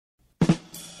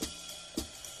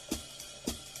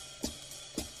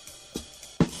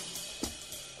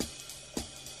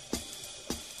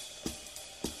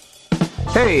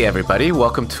Hey everybody,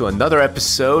 welcome to another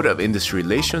episode of Industry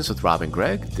Relations with Rob and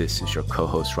Greg. This is your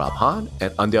co-host Rob Hahn,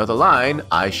 and on the other line,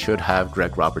 I should have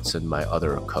Greg Robertson, my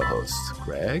other co-host.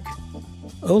 Greg?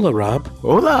 Hola, Rob.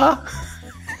 Hola!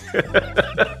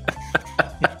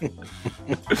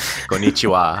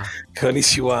 Konnichiwa.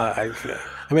 Konnichiwa.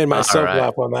 I made myself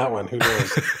laugh on that one. Who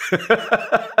knows?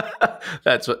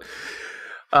 That's what...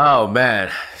 Oh, man.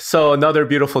 So another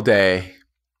beautiful day.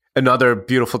 Another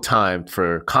beautiful time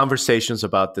for conversations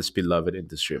about this beloved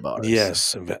industry of ours.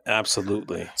 Yes,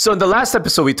 absolutely. So in the last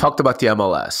episode, we talked about the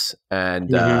MLS.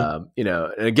 And,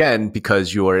 again,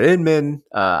 because you were at Inman,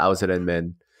 I was at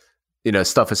Inman,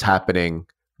 stuff is happening.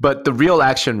 But the real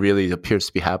action really appears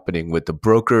to be happening with the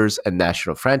brokers and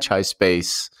national franchise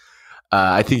space.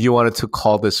 I think you wanted to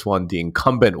call this one the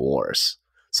incumbent wars.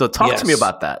 So talk to me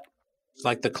about that.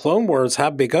 Like the Clone Wars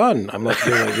have begun. I'm like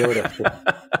doing a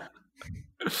Yoda.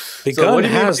 Begun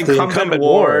has the incumbent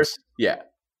wars. Yeah.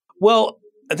 Well,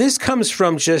 this comes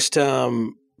from just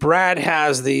Brad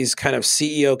has these kind of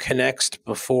CEO Connects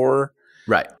before,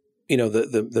 right?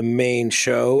 The main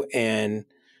show, and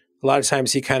a lot of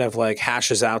times he kind of like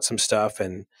hashes out some stuff,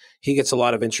 and he gets a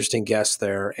lot of interesting guests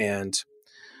there, and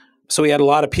so he had a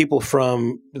lot of people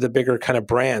from the bigger kind of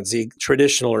brands, the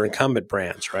traditional or incumbent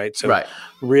brands, right? So right.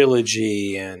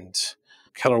 Realogy and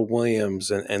Keller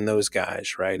Williams and those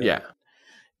guys, right? Yeah.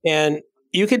 And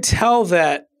you could tell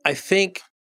that I think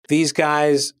these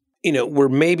guys, were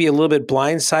maybe a little bit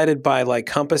blindsided by like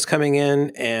Compass coming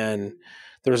in, and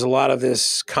there's a lot of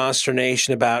this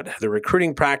consternation about the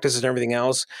recruiting practices and everything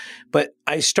else. But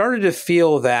I started to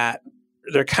feel that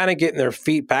they're kind of getting their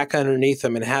feet back underneath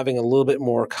them and having a little bit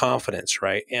more confidence,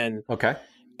 right? And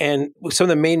some of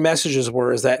the main messages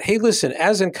is that, hey, listen,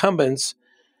 as incumbents,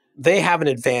 they have an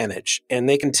advantage, and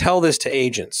they can tell this to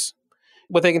agents.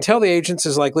 What they can tell the agents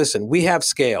is like, listen, we have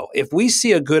scale. If we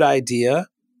see a good idea,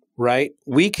 right,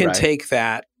 we can take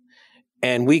that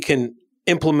and we can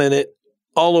implement it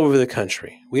all over the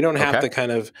country. We don't have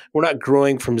to we're not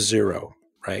growing from zero,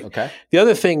 right? Okay. The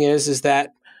other thing is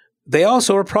that they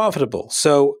also are profitable.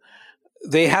 So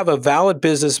they have a valid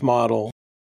business model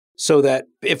so that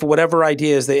if whatever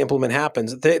ideas they implement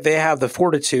happens, they have the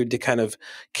fortitude to kind of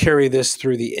carry this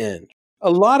through the end.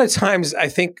 A lot of times, I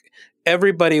think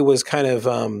everybody was kind of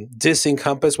dissing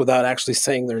Compass without actually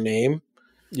saying their name.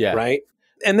 Yeah. Right.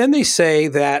 And then they say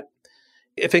that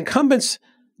if incumbents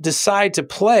decide to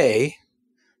play,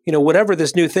 whatever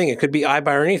this new thing, it could be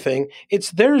iBuy or anything, it's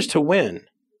theirs to win.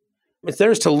 It's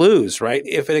theirs to lose, right?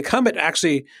 If an incumbent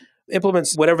actually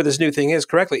implements whatever this new thing is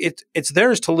correctly, it's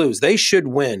theirs to lose. They should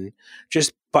win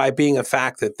just by being a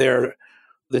fact that they're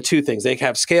the two things. They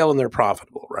have scale and they're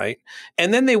profitable, right?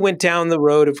 And then they went down the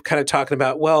road of kind of talking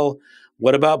about, well,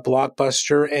 what about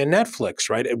Blockbuster and Netflix,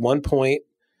 right? At one point,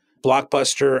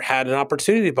 Blockbuster had an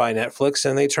opportunity to buy Netflix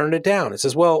and they turned it down. It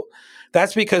says, well,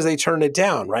 that's because they turned it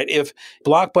down, right? If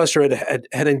Blockbuster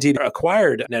had indeed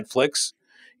acquired Netflix,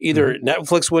 either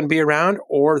Netflix wouldn't be around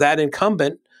or that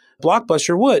incumbent,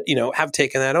 Blockbuster would, have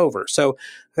taken that over. So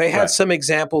they had some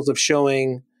examples of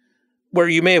showing where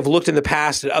you may have looked in the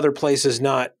past at other places,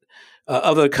 not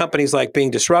other companies like being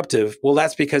disruptive. Well,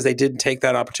 that's because they didn't take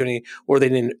that opportunity, or they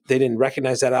didn't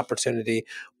recognize that opportunity,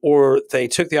 or they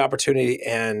took the opportunity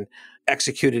and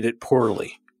executed it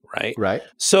poorly, right? Right.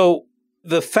 So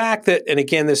the fact that, and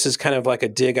again, this is kind of like a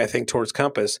dig, I think, towards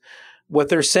Compass. What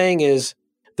they're saying is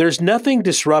there's nothing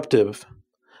disruptive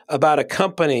about a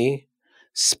company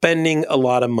spending a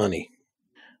lot of money.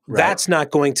 Right. That's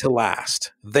not going to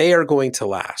last. They are going to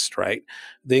last, right?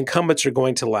 The incumbents are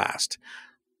going to last.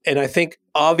 And I think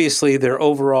obviously their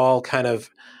overall kind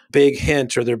of big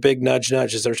hint or their big nudge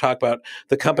as they're talking about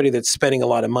the company that's spending a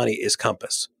lot of money is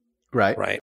Compass. Right.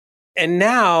 Right. And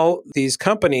now these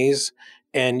companies,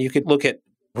 and you could look at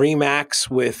Remax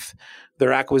with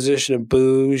their acquisition of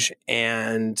Booge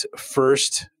and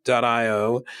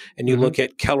First.io, and you look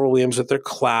at Keller Williams with their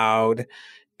cloud,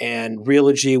 and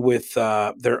Realogy with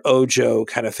their Ojo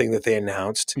kind of thing that they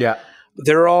announced. Yeah.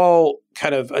 They're all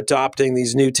kind of adopting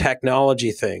these new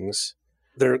technology things.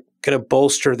 They're going to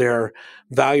bolster their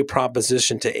value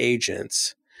proposition to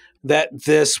agents.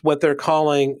 What they're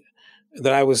calling,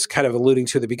 that I was kind of alluding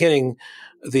to at the beginning,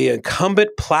 the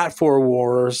incumbent platform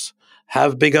wars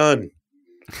have begun,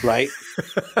 right?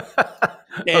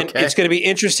 And it's going to be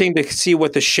interesting to see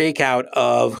what the shakeout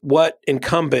of what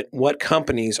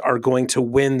companies are going to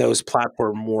win those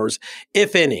platform wars,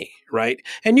 if any, right?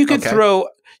 And you could throw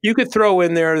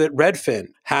in there that Redfin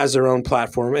has their own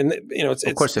platform, and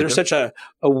they're such a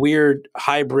weird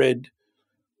hybrid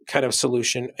kind of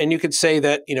solution. And you could say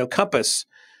that Compass,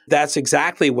 that's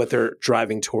exactly what they're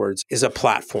driving towards, is a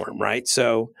platform, right?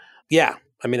 So Yeah.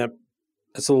 I mean,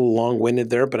 that's a little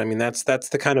long-winded there, but I mean, that's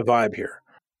the kind of vibe here.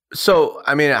 So,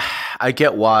 I mean, I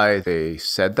get why they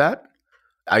said that.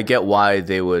 I get why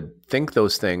they would think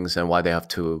those things and why they have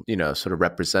to, sort of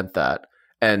represent that.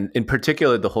 And in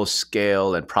particular, the whole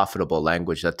scale and profitable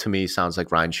language, that to me sounds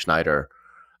like Ryan Schneider,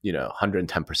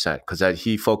 110%, because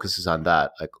he focuses on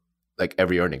that like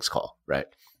every earnings call, right?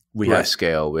 We have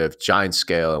scale, we have giant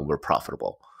scale, and we're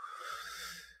profitable.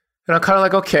 And I'm kind of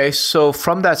like, okay, so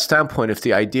from that standpoint, if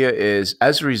the idea is,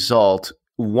 as a result,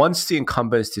 once the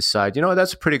incumbents decide,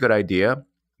 that's a pretty good idea,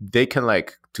 they can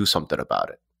do something about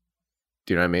it.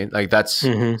 Do you know what I mean? That's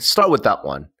start with that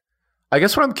one. I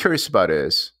guess what I'm curious about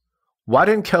is, why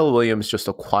didn't Keller Williams just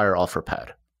acquire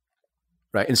OfferPad,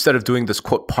 right? Instead of doing this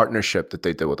quote partnership that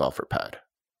they did with OfferPad.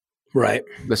 Right.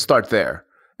 Let's start there.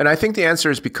 And I think the answer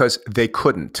is because they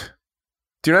couldn't.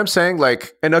 Do you know what I'm saying?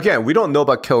 And again, we don't know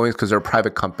about Keller Williams because they're a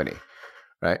private company,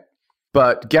 right?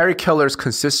 But Gary Keller is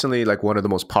consistently one of the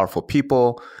most powerful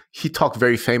people. He talked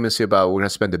very famously about we're going to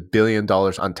spend $1 billion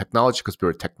on technology because we're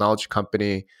a technology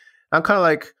company. I'm kind of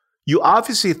like, you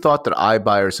obviously thought that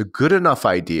iBuyer is a good enough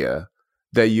idea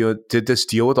that you did this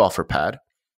deal with OfferPad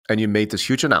and you made this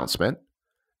huge announcement,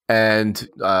 and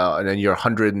then your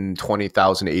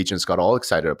 120,000 agents got all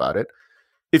excited about it.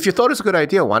 If you thought it was a good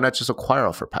idea, why not just acquire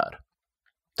OfferPad?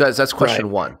 That's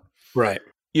question one. Right.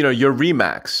 Your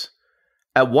RE/MAX.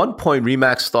 At one point,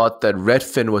 RE/MAX thought that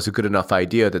Redfin was a good enough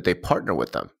idea that they partner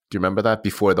with them. Do you remember that?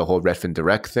 Before the whole Redfin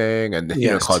Direct thing and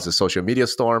caused a social media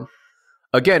storm.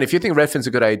 Again, if you think Redfin's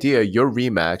a good idea, you're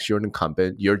RE/MAX, you're an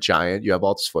incumbent, you're giant, you have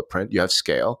all this footprint, you have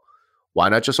scale. Why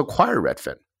not just acquire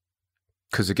Redfin?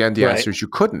 Because again, the answer is you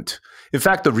couldn't. In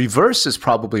fact, the reverse is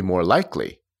probably more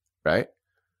likely, right?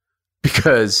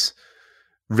 Because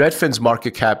Redfin's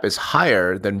market cap is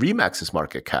higher than RE/MAX's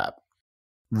market cap.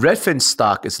 Redfin's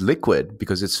stock is liquid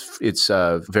because it's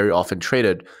very often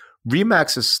traded.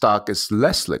 RE/MAX's stock is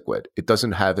less liquid. It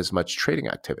doesn't have as much trading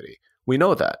activity. We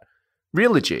know that.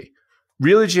 Realogy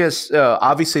has,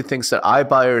 obviously thinks that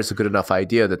iBuyer is a good enough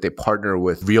idea that they partner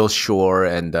with RealSure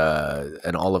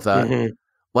and all of that. Mm-hmm.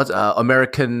 What's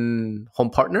American Home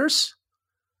Partners?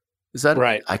 Is that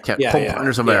right? I can't. Home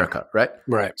Partners America, right?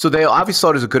 Right. So they obviously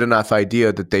thought it was a good enough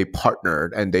idea that they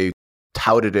partnered and they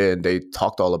touted it and they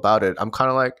talked all about it. I'm kind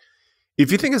of like,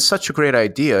 if you think it's such a great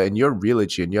idea and you're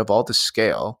Realogy and you have all this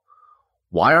scale,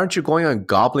 why aren't you going and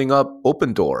gobbling up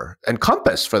Opendoor and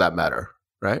Compass for that matter,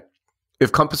 right?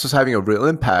 If Compass was having a real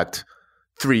impact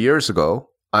 3 years ago,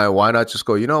 why not just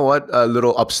go, you know what, a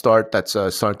little upstart that's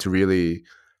starting to really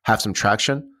have some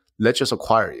traction, let's just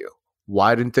acquire you.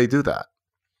 Why didn't they do that?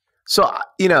 So,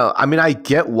 I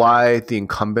get why the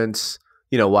incumbents,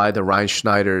 why the Ryan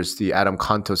Schneiders, the Adam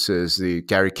Contoses, the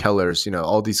Gary Kellers,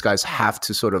 all these guys have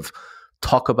to sort of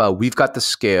talk about, we've got the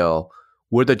scale,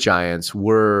 we're the giants,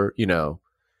 we're,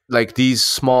 these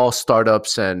small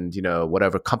startups and,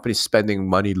 whatever companies spending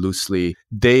money loosely,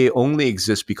 they only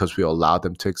exist because we allow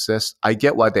them to exist. I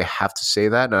get why they have to say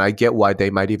that, and I get why they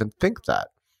might even think that.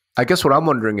 I guess what I'm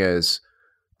wondering is,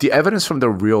 the evidence from the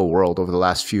real world over the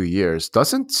last few years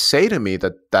doesn't say to me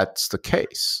that that's the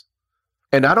case.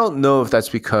 And I don't know if that's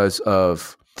because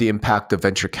of the impact of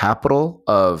venture capital,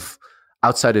 of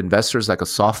outside investors like a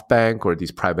SoftBank or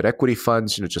these private equity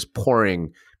funds, just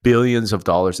pouring billions of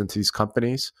dollars into these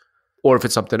companies, or if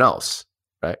it's something else,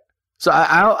 right? So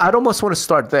I'd almost want to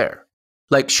start there.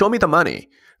 Show me the money.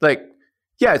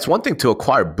 It's one thing to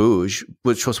acquire Booj,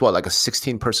 which was what, a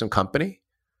 16-person company?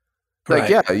 Right.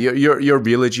 Yeah, your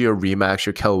Realogy, your RE/MAX,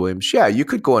 your Keller Williams. Yeah, you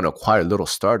could go and acquire little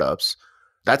startups.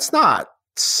 That's not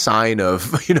sign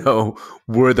of,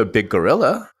 we're the big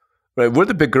gorilla, right? We're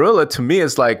the big gorilla to me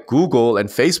is like Google and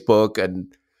Facebook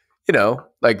and,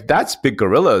 that's big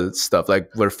gorilla stuff.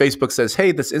 Where Facebook says,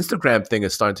 hey, this Instagram thing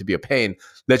is starting to be a pain.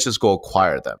 Let's just go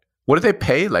acquire them. What do they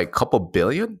pay? A couple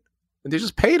billion? And they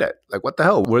just paid it. What the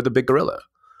hell? We're the big gorilla.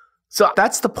 So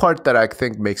that's the part that I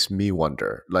think makes me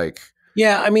wonder.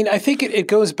 Yeah, I think it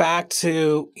goes back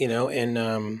to,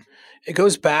 it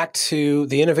goes back to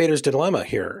the innovator's dilemma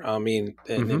here.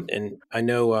 And I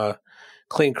know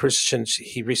Clayton Christensen,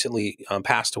 he recently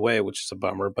passed away, which is a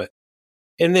bummer. But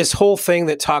in this whole thing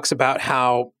that talks about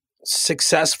how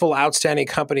successful, outstanding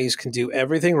companies can do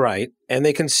everything right and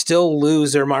they can still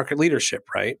lose their market leadership,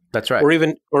 right? That's right.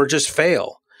 Or just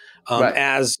fail right.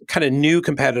 as kind of new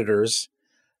competitors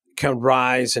can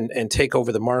rise and take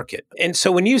over the market. And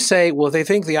so when you say, well, they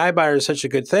think the iBuyer is such a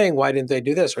good thing, why didn't they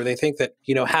do this? Or they think that,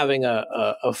 having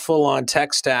a full-on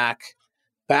tech stack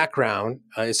background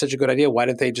is such a good idea, why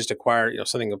didn't they just acquire,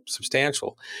 something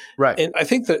substantial? Right. And I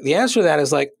think that the answer to that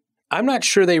is I'm not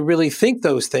sure they really think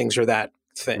those things are that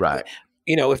thing. Right.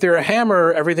 if they're a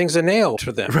hammer, everything's a nail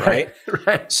for them, right?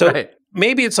 Right. So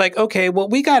maybe it's like, okay, well,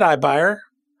 we got iBuyer,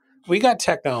 we got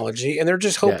technology, and they're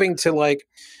just hoping to like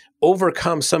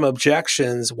overcome some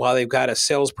objections while they've got a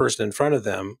salesperson in front of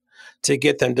them to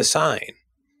get them to sign.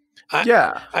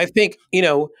 I think,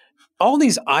 all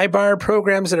these iBuyer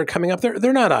programs that are coming up,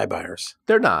 they're not iBuyers.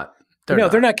 They're not.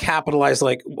 They're not capitalized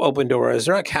like Opendoor.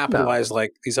 They're not capitalized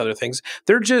like these other things.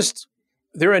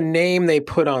 They're a name they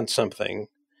put on something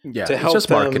to help just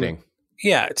them, marketing.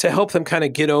 Yeah, to help them kind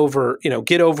of get over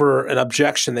an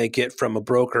objection they get from a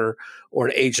broker or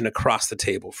an agent across the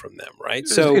table from them, right?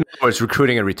 So in other words,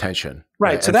 recruiting and retention.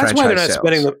 Right. So that's why they're not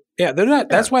spending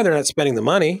that's why they're not spending the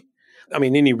money. I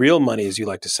mean, any real money, as you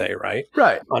like to say, right?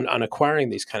 Right. On acquiring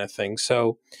these kind of things.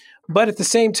 So, but at the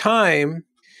same time,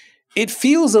 it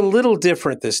feels a little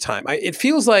different this time. It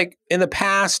feels like in the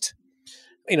past,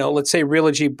 let's say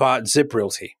Realogy bought Zip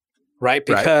Realty, right?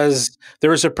 Because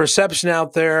there was a perception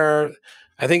out there.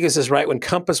 I think this is right when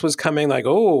Compass was coming, like,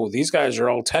 oh, these guys are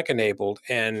all tech enabled,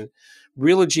 and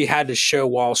Realogy had to show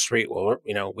Wall Street, well,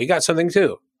 we got something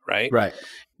too, right? Right.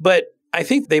 But I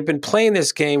think they've been playing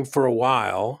this game for a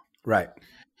while. Right.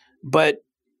 But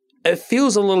it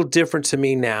feels a little different to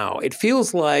me now. It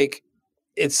feels like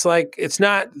it's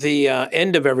not the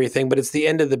end of everything, but it's the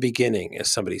end of the beginning,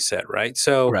 as somebody said, right?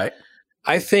 So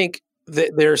I think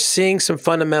that they're seeing some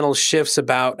fundamental shifts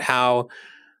about how,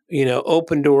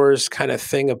 Opendoor's kind of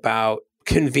thing about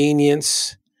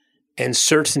convenience and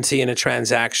certainty in a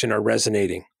transaction are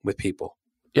resonating with people.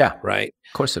 Yeah. Right.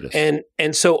 Of course it is.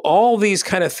 And so all these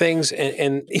kind of things,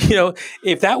 and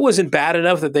if that wasn't bad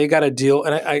enough that they got a deal,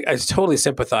 and I totally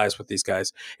sympathize with these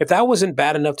guys. If that wasn't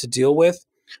bad enough to deal with,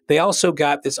 they also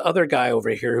got this other guy over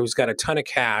here who's got a ton of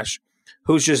cash,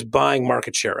 who's just buying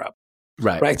market share up.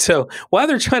 Right. So while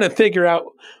they're trying to figure out,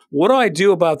 what do I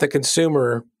do about the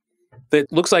consumer that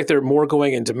looks like they're more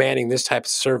going and demanding this type of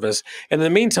service? And in the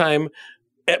meantime,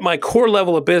 at my core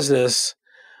level of business,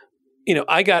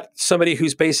 I got somebody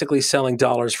who's basically selling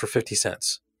dollars for 50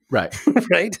 cents. Right.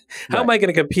 Right. How am I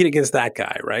going to compete against that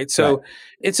guy? Right. So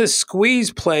it's a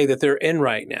squeeze play that they're in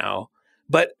right now.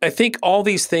 But I think all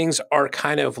these things are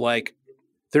kind of like,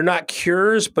 they're not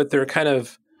cures, but they're kind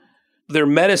of, they're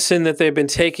medicine that they've been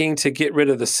taking to get rid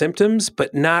of the symptoms,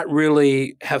 but not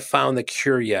really have found the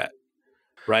cure yet.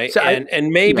 Right. So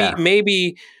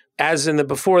maybe as in the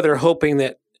before, they're hoping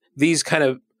that these kind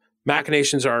of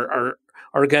machinations are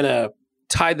going to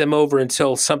tide them over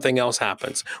until something else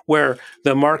happens, where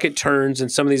the market turns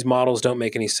and some of these models don't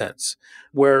make any sense,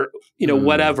 where,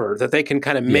 whatever, that they can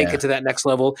kind of make it to that next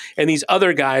level. And these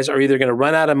other guys are either going to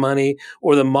run out of money,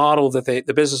 or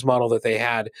the business model that they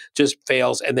had just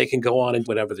fails, and they can go on and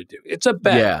whatever they do. It's a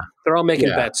bet. Yeah. They're all making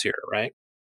bets here, right?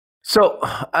 So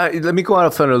let me go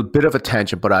off on a bit of a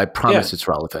tangent, but I promise it's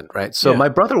relevant, right? So my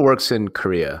brother works in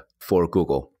Korea for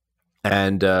Google.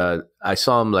 And I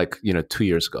saw him 2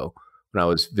 years ago when I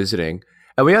was visiting.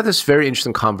 And we had this very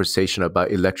interesting conversation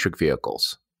about electric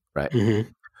vehicles, right?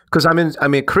 Because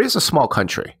Korea's a small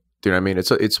country. Do you know what I mean?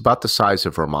 It's about the size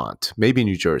of Vermont, maybe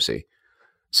New Jersey.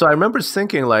 So I remember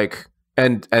thinking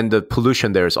and the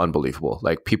pollution there is unbelievable.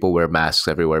 Like, people wear masks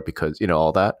everywhere because,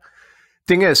 all that.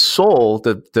 Thing is, Seoul,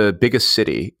 the biggest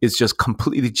city, is just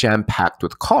completely jam-packed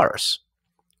with cars,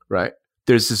 right?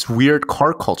 There's this weird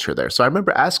car culture there. So I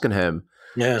remember asking him,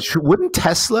 wouldn't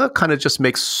Tesla kind of just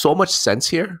make so much sense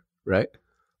here, right?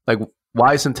 Like,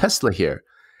 why isn't Tesla here?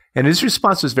 And his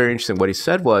response was very interesting. What he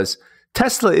said was,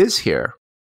 Tesla is here,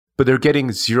 but they're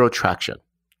getting zero traction.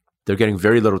 They're getting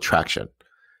very little traction.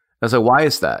 I was like, why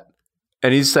is that?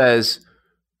 And he says,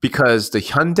 because the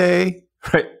Hyundai,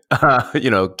 right,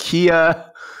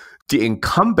 Kia, the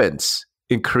incumbents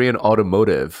in Korean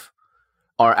automotive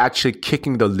are actually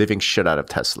kicking the living shit out of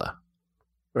Tesla,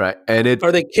 right? And it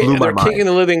are they kicking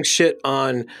the living shit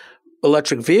on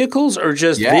electric vehicles or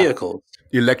just vehicles?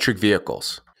 Electric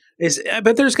vehicles.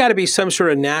 But there's got to be some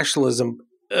sort of nationalism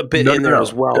a bit in there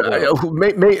as well.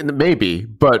 Maybe,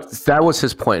 but that was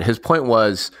his point. His point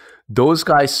was, those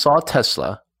guys saw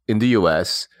Tesla in the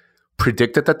U.S.,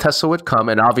 predicted that Tesla would come,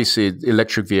 and obviously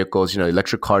electric vehicles,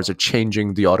 electric cars are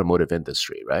changing the automotive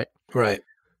industry, right? Right.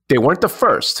 They weren't the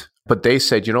first, but they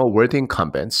said, we're the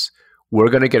incumbents. We're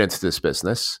going to get into this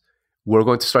business. We're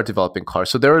going to start developing cars.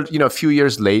 So they're, a few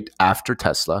years late after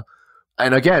Tesla.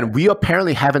 And again, we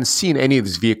apparently haven't seen any of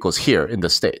these vehicles here in the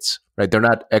States, right? They're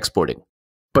not exporting.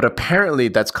 But apparently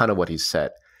that's kind of what he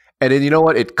said. And then, you know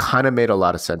what? It kind of made a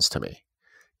lot of sense to me.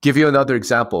 Give you another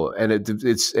example, and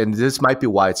and this might be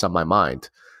why it's on my mind.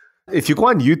 If you go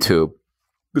on YouTube,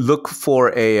 look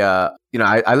for I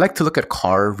like to look at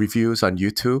car reviews on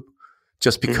YouTube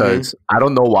just because I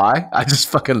don't know why. I just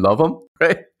fucking love them,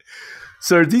 right?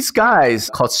 So these guys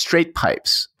called Straight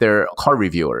Pipes, they're car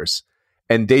reviewers,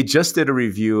 and they just did a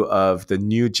review of the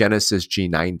new Genesis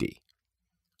G90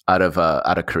 out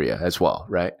of Korea as well,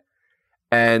 right?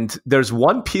 And there's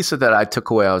one piece of that I took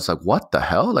away. I was like, what the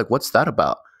hell? Like, what's that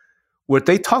about? What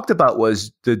they talked about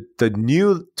was the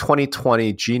new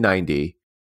 2020 G90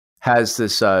 has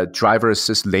this driver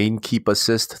assist, lane keep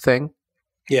assist thing.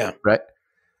 Yeah. Right?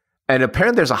 And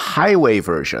apparently there's a highway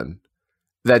version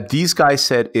that these guys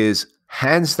said is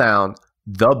hands down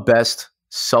the best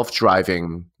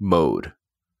self-driving mode.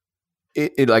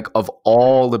 It like of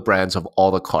all the brands of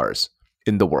all the cars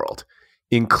in the world,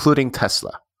 including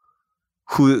Tesla,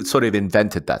 who sort of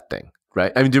invented that thing,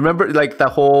 right? I mean, do you remember like that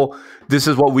whole, this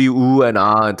is what we ooh and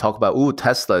ah and talk about, ooh,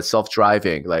 Tesla,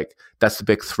 self-driving, like that's the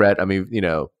big threat. I mean,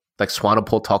 like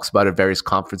Swanepoel talks about it at various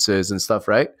conferences and stuff,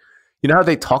 right? You know how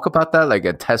they talk about that? Like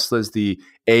at Tesla's the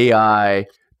AI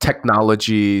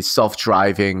technology,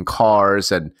 self-driving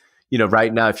cars. And,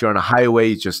 right now, if you're on a highway,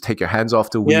 you just take your hands off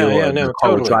the wheel and the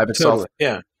car will drive itself. Totally,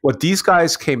 yeah. What these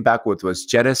guys came back with was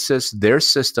Genesis, their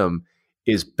system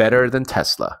is better than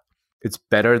Tesla. It's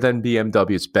better than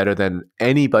BMW. It's better than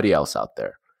anybody else out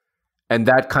there. And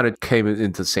that kind of came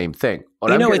into the same thing.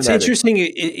 It's interesting.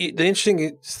 The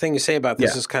interesting thing to say about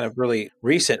this is kind of really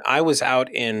recent. I was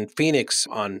out in Phoenix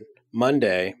on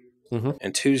Monday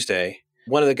and Tuesday.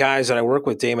 One of the guys that I work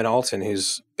with, Damon Alton,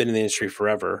 who's been in the industry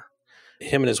forever,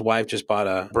 him and his wife just bought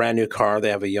a brand new car. They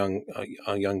have a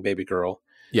young baby girl.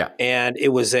 Yeah. And it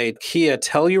was a Kia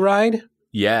Telluride.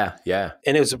 Yeah, yeah.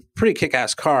 And it was a pretty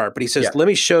kick-ass car. But he says, let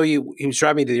me show you. He was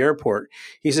driving me to the airport.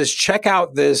 He says, check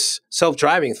out this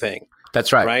self-driving thing.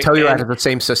 That's right. Telluride has the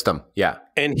same system. Yeah.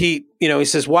 And he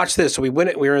says, watch this. So we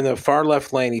were in the far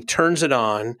left lane. He turns it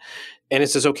on and it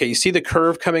says, okay, you see the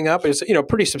curve coming up? It's,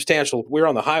 pretty substantial. We're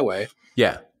on the highway.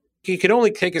 Yeah. He could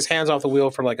only take his hands off the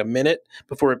wheel for like a minute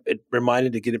before it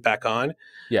reminded to get it back on.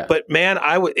 Yeah. But man,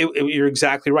 you're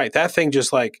exactly right. That thing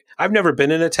just like, I've never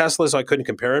been in a Tesla, so I couldn't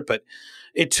compare it, but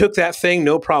it took that thing,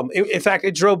 no problem. In fact,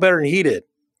 it drove better than he did.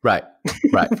 Right.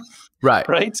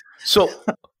 Right. So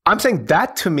I'm saying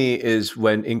that to me is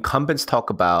when incumbents talk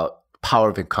about power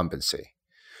of incumbency,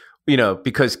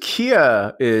 because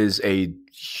Kia is a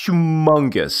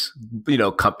humongous,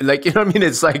 company. Like, what I mean?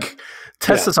 It's like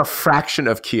Tesla's a fraction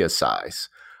of Kia's size,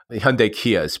 Hyundai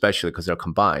Kia, especially because they're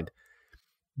combined.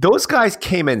 Those guys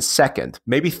came in second,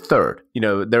 maybe third.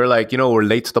 They're like, we're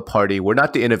late to the party. We're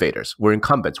not the innovators. We're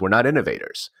incumbents. We're not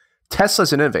innovators.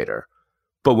 Tesla's an innovator.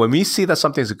 But when we see that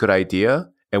something's a good idea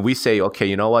and we say, okay,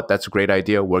 you know what? That's a great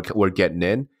idea. We're getting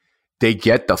in. They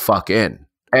get the fuck in.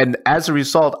 And as a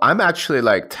result, I'm actually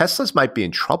like, Teslas might be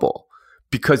in trouble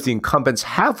because the incumbents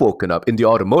have woken up in the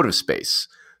automotive space.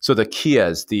 So the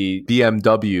Kias, the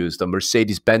BMWs, the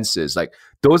Mercedes-Benzes, like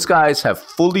those guys have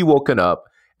fully woken up.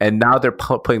 And now they're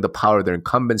putting the power of their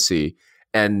incumbency.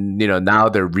 And, now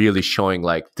they're really showing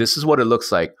like, this is what it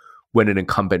looks like when an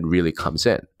incumbent really comes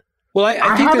in. Well, I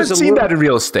think haven't seen that in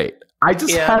real estate. I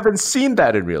just haven't seen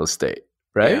that in real estate.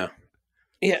 Right.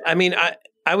 Yeah. I mean,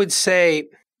 I would say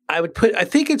I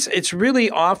think it's really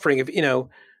offering if,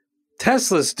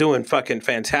 Tesla's doing fucking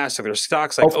fantastic. Their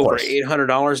stock's like over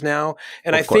 $800 now.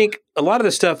 And I think a lot of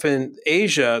the stuff in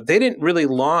Asia, they didn't really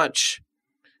launch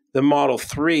the Model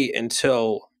 3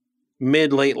 until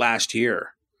late last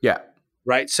year. Yeah.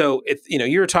 Right. So if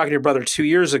you were talking to your brother 2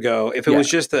 years ago, if it was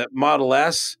just the Model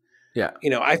S,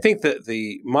 I think that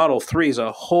the Model 3 is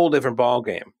a whole different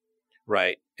ballgame,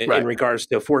 right? In regards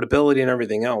to affordability and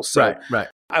everything else. So right.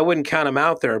 I wouldn't count them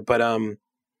out there, but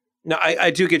no, I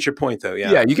do get your point though.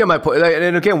 Yeah. Yeah, you get my point.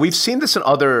 And again, we've seen this in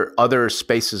other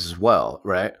spaces as well,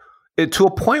 right? To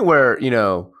a point where,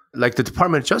 like the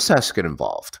Department of Justice has to get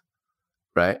involved.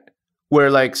 Right? Where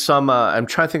like I'm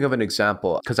trying to think of an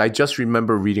example because I just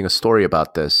remember reading a story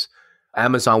about this.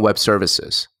 Amazon Web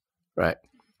Services, right?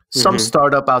 Some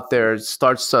startup out there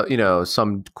starts,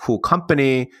 some cool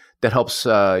company that helps,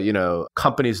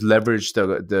 companies leverage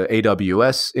the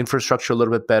AWS infrastructure a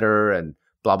little bit better and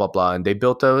blah, blah, blah. And they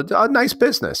built a nice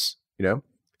business,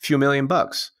 few $1 million.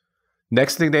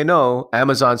 Next thing they know,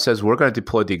 Amazon says, we're going to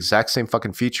deploy the exact same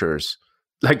fucking features,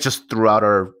 like just throughout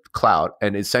our cloud,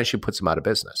 and essentially puts them out of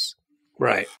business.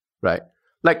 Right.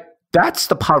 Like that's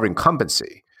the power of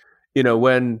incumbency.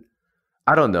 When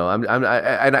I don't know,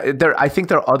 I think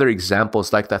there are other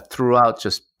examples like that throughout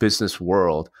just business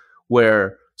world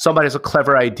where somebody has a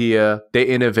clever idea, they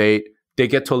innovate, they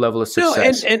get to a level of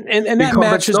success. No, and that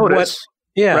matches what.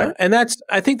 Yeah, right? And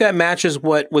I think that matches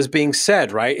what was being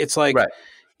said. Right. It's like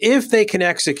if they can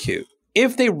execute,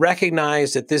 if they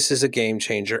recognize that this is a game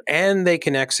changer and they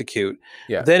can execute,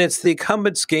 Yeah. then it's the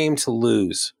incumbent's game to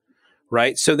lose,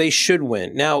 right? So they should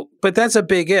win. Now, but that's a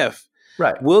big if.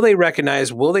 Right. Will they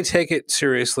recognize, will they take it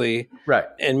seriously Right.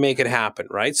 and make it happen,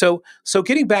 right? So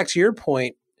getting back to your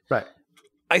point, Right.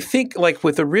 I think like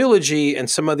with the Realogy and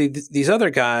some of these other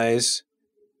guys,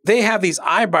 they have these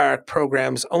iBuyer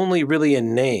programs only really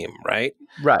in name, right?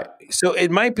 Right. So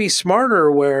it might be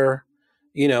smarter where,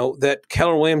 that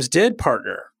Keller Williams did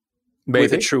partner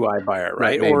with a true iBuyer,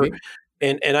 right? Maybe. Or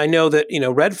and I know that,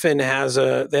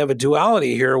 Redfin they have a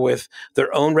duality here with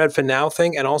their own Redfin Now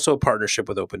thing and also a partnership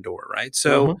with Open Door, right?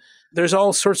 So there's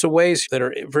all sorts of ways that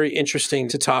are very interesting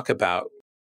to talk about.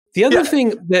 The other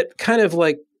thing that kind of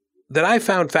like that I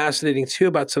found fascinating too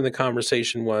about some of the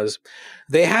conversation was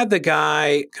they had the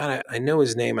guy, I know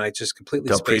his name and I just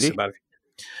completely spaced about it.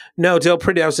 No, Del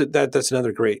Priti, that's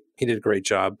another great, he did a great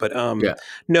job. But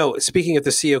no, speaking of the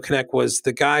CEO Connect was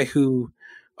the guy who,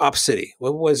 OpCity,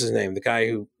 what was his name? The guy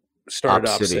who started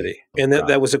OpCity. And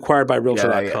that was acquired by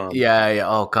Realtor.com. Yeah.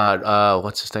 Oh God.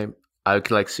 What's his name? I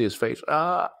can see his face.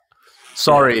 Founder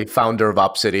of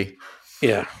OpCity.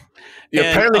 Yeah. You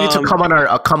apparently need to come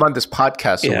on this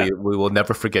podcast, so we will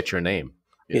never forget your name.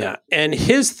 Yeah. And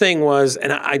his thing was,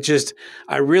 and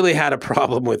I really had a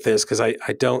problem with this because I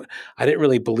didn't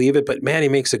really believe it, but man, he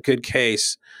makes a good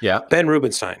case. Yeah. Ben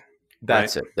Rubenstein.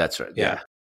 That's it. That's right. Yeah.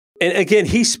 And again,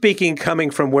 he's speaking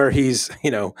coming from where he's,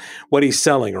 what he's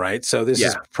selling, right? So this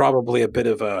is probably a bit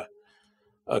of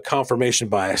a confirmation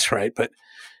bias, right? But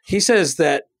he says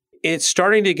that it's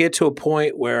starting to get to a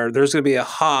point where there's going to be a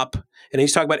hop, and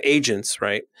he's talking about agents,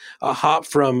 right? A hop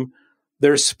from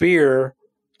their sphere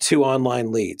to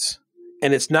online leads.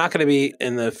 And it's not going to be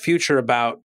in the future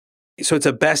so it's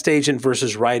a best agent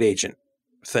versus right agent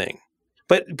thing.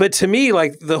 But to me,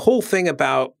 like the whole thing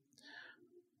about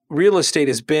real estate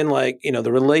has been like,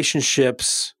 the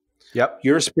relationships,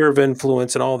 your sphere of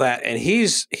influence and all that. And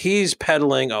he's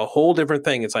peddling a whole different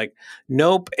thing. It's like,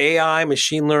 nope, AI,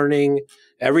 machine learning,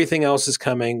 everything else is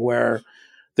coming, where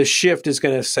the shift is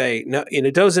going to say, no,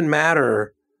 it doesn't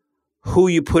matter who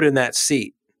you put in that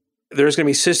seat. There's going to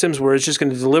be systems where it's just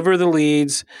going to deliver the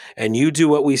leads and you do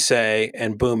what we say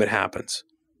and boom, it happens.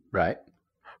 Right.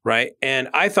 Right. And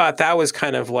I thought that was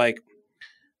kind of like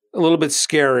a little bit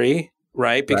scary,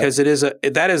 right? Because that is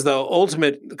the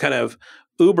ultimate kind of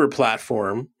Uber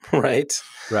platform, right?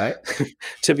 Right.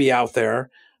 to be out there.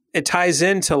 It ties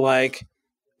into like,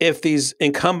 if these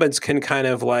incumbents can kind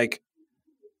of like,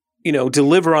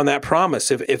 deliver on that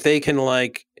promise, if they can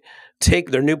like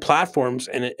take their new platforms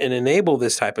and enable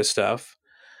this type of stuff,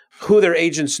 who their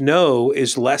agents know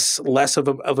is less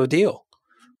of a deal.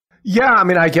 Yeah, I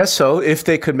mean, I guess so, if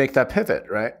they could make that pivot,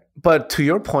 right? But to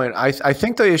your point, I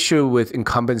think the issue with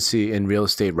incumbency in real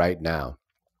estate right now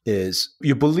is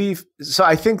you believe. So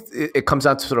I think it comes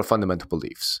down to sort of fundamental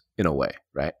beliefs in a way,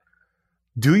 right?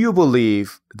 Do you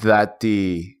believe that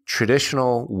the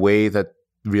traditional way that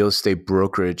real estate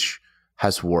brokerage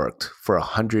has worked for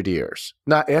 100 years?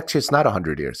 Actually, it's not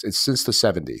 100 years. It's since the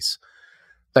 70s.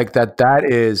 Like that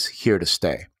is here to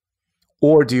stay.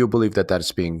 Or do you believe that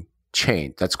is being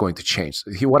changed? That's going to change.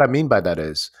 What I mean by that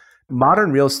is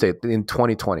modern real estate in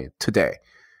 2020, today,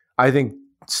 I think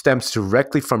stems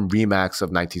directly from RE/MAX of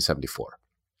 1974.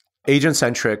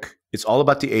 Agent-centric. It's all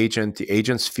about the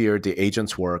agent's sphere, the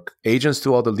agent's work. Agents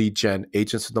do all the lead gen,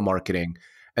 agents do the marketing,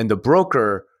 and the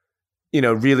broker,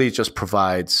 really just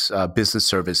provides business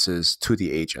services to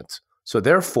the agent. So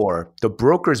therefore, the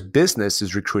broker's business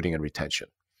is recruiting and retention.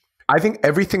 I think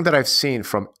everything that I've seen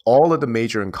from all of the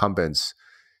major incumbents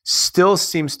still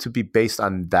seems to be based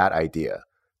on that idea,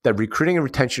 that recruiting and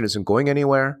retention isn't going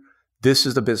anywhere. This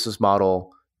is the business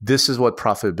model. This is what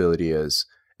profitability is.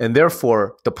 And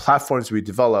therefore, the platforms we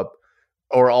develop,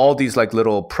 or all these like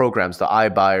little programs, the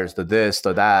iBuyers, the this,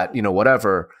 the that,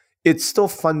 whatever, it's still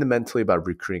fundamentally about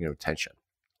recruiting and retention.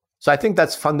 So I think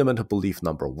that's fundamental belief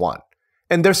number one.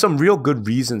 And there's some real good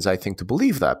reasons, I think, to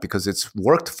believe that, because it's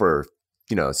worked for,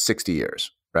 60 years,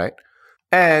 right?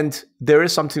 And there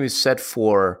is something to be said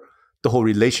for the whole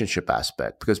relationship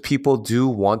aspect, because people do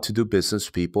want to do business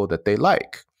with people that they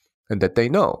like and that they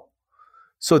know.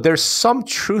 So there's some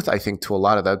truth, I think, to a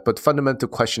lot of that. But fundamental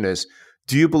question is,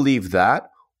 do you believe that,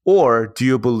 or do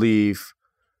you believe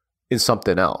in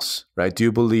something else, right? Do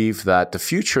you believe that the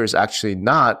future is actually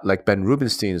not, like Ben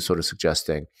Rubenstein is sort of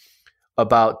suggesting,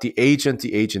 about the agent?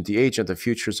 The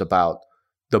future is about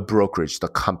the brokerage, the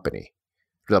company,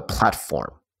 the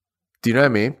platform. Do you know what I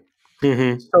mean?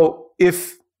 Mm-hmm. So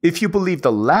if you believe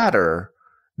the latter,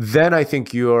 then I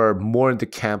think you're more in the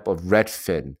camp of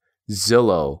Redfin,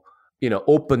 Zillow,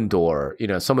 Open Door,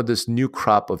 some of this new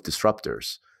crop of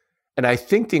disruptors. And I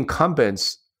think the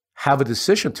incumbents have a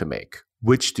decision to make.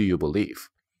 Which do you believe?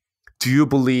 Do you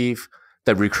believe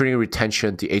that recruiting and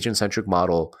retention, the agent-centric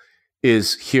model,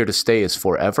 is here to stay, is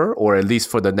forever, or at least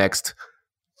for the next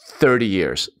 30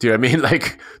 years? Do you know what I mean?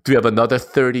 Like, do we have another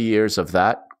 30 years of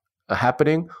that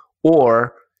happening?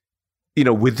 Or,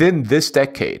 within this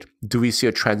decade, do we see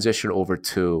a transition over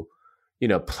to,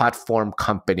 platform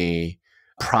company,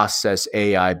 process,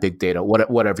 AI, big data,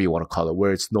 whatever you want to call it,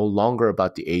 where it's no longer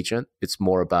about the agent, it's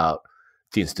more about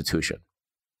the institution?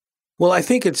 Well, I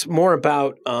think it's more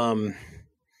about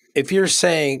if you're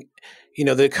saying,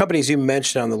 the companies you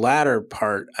mentioned on the latter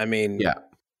part, yeah,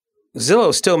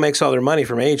 Zillow still makes all their money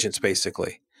from agents,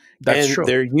 basically. That's and true.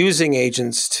 They're using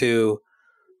agents to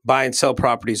buy and sell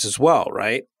properties as well,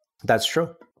 right? That's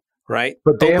true. Right.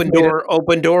 But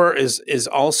Open Door is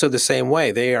also the same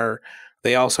way.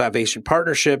 They also have agent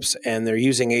partnerships, and they're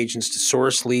using agents to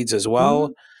source leads as well.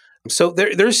 Mm-hmm. So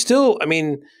there's still,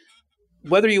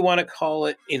 whether you want to call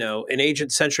it, an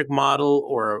agent-centric model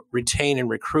or a retain and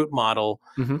recruit model,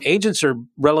 mm-hmm. agents are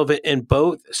relevant in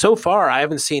both. So far, I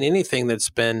haven't seen anything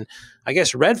that's been, I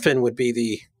guess Redfin would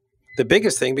be the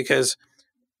biggest thing because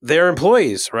they're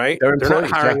employees, right? They're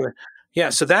not hiring. Yeah.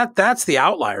 So that's the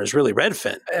outlier is really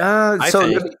Redfin.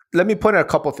 Let me point out a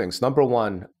couple of things. Number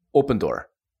one, Open Door,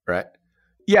 right?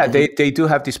 Yeah, mm-hmm. they do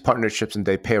have these partnerships and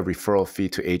they pay a referral fee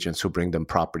to agents who bring them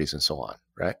properties and so on,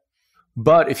 right?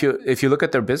 But if you look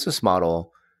at their business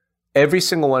model, every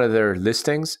single one of their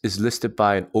listings is listed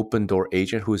by an Open Door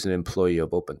agent who is an employee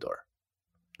of Open Door.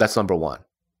 That's number one,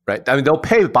 right? They'll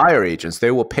pay buyer agents.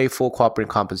 They will pay full cooperating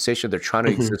compensation. They're trying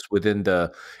to mm-hmm. exist within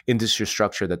the industry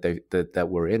structure that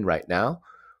we're in right now.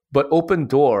 But Open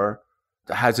Door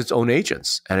has its own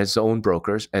agents and its own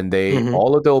brokers, and mm-hmm.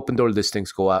 all of the Open Door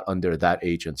listings go out under that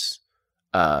agent's.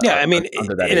 In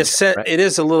a sense, right? It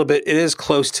is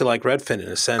close to like Redfin in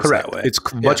a sense. Correct. That way. It's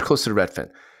much closer to Redfin.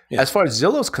 Yeah. As far as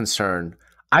Zillow's concerned,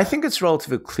 I think it's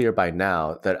relatively clear by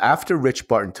now that after Rich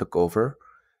Barton took over,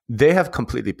 they have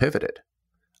completely pivoted.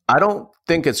 I don't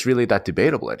think it's really that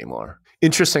debatable anymore.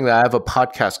 Interestingly, I have a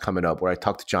podcast coming up where I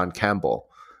talk to John Campbell,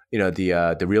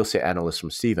 the real estate analyst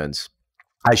from Stephens.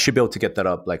 I should be able to get that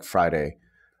up like Friday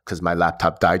because my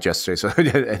laptop died yesterday. So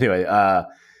anyway,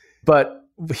 but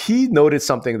he noted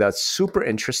something that's super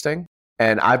interesting,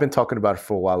 and I've been talking about it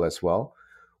for a while as well,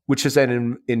 which is that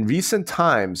in recent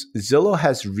times, Zillow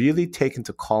has really taken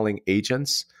to calling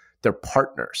agents their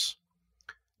partners,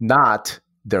 not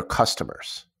their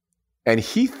customers. And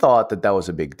he thought that was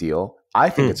a big deal. I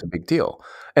think it's a big deal.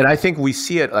 And I think we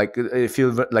see it like if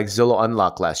you like Zillow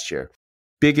Unlock last year,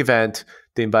 big event,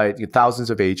 they invited thousands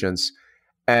of agents.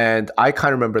 And I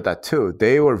kind of remember that too.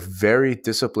 They were very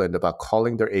disciplined about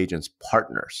calling their agents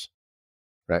partners,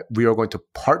 right? We are going to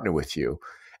partner with you.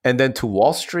 And then to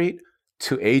Wall Street,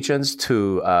 to agents,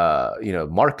 to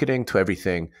marketing, to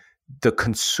everything, the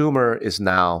consumer is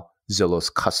now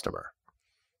Zillow's customer.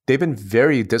 They've been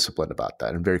very disciplined about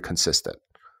that and very consistent.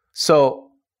 So,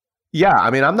 yeah,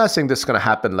 I'm not saying this is going to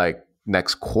happen like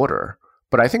next quarter,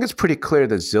 but I think it's pretty clear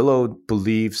that Zillow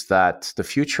believes that the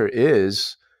future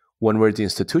is one where the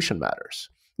institution matters.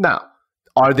 Now,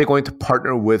 are they going to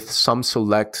partner with some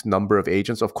select number of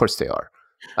agents? Of course they are.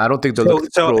 I don't think they'll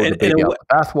throw the baby out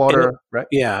the bathwater, right?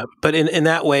 Yeah, but in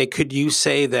that way, could you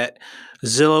say that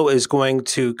Zillow is going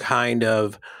to kind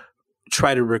of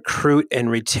try to recruit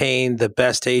and retain the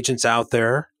best agents out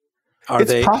there?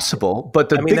 It's possible, but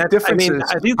the big difference is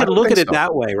you could look at it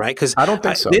that way, right? Because I don't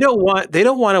think so. They don't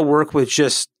want to work with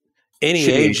just any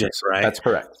agent, right? That's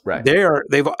correct. Right.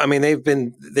 They've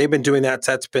been doing that.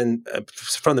 That's been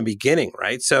from the beginning,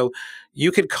 right? So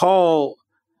you could call.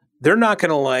 They're not going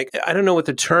to I don't know what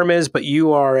the term is, but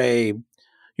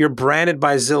you're branded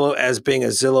by Zillow as being a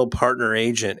Zillow partner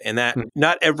agent, and that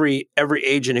not every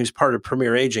agent who's part of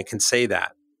Premier Agent can say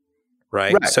that,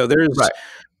 right? So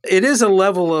it is a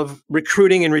level of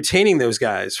recruiting and retaining those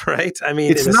guys, right?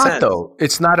 It's not though.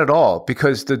 It's not at all,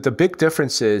 because the big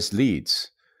difference is leads.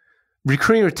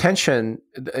 Recruiting retention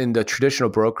in the traditional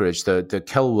brokerage, the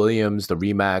Keller Williams, the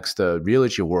RE/MAX, the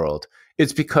Realogy world,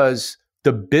 it's because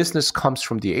the business comes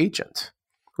from the agent,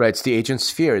 right? It's the agent's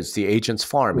sphere, it's the agent's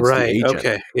farm, it's the agent.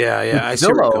 Okay, yeah. With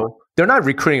Zillow, they're not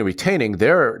recruiting and retaining.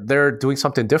 They're doing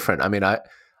something different.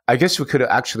 I guess we could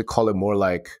actually call it more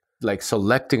like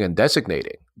selecting and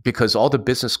designating, because all the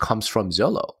business comes from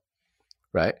Zillow,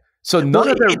 right? So it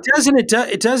doesn't.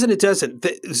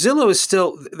 Zillow is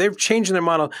still, they're changing their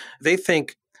model. They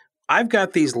think, I've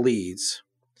got these leads,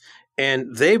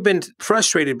 and they've been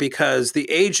frustrated because the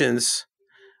agents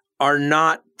are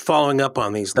not following up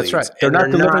on these leads. That's right. They're not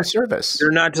delivering service.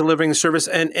 They're not delivering service.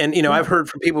 And I've heard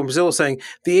from people from Zillow saying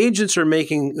the agents are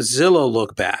making Zillow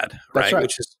look bad, right?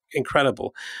 Which is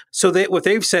incredible. So what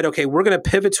they've said, okay, we're going to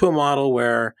pivot to a model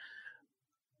where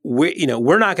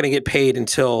we're not going to get paid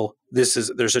until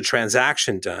there's a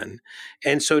transaction done.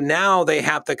 And so now they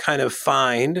have to kind of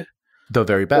find the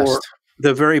very best.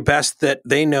 The very best that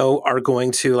they know are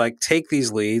going to like take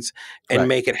these leads and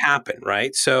make it happen,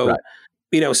 right? So,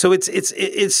 so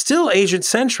it's still agent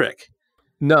centric.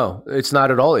 No, it's not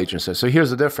at all agent centric. So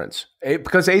here's the difference.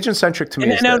 Because agent centric to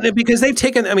me is because they've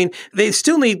taken. I mean, they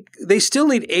still need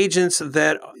agents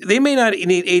that they may not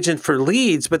need agent for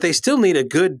leads, but they still need a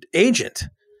good agent,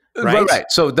 right? Right.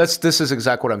 So this is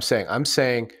exactly what I'm saying. I'm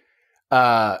saying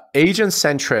agent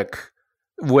centric,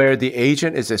 where the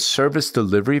agent is a service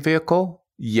delivery vehicle.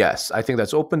 Yes, I think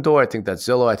that's Opendoor. I think that's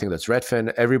Zillow. I think that's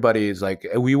Redfin. Everybody is like,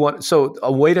 so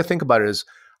a way to think about it is,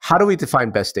 how do we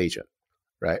define best agent,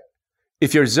 right?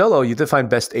 If you're Zillow, you define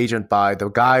best agent by the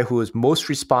guy who is most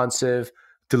responsive,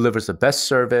 delivers the best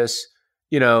service,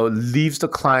 leaves the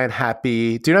client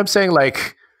happy. Do you know what I'm saying?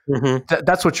 Like,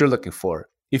 that's what you're looking for.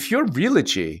 If you're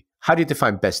Realogy, how do you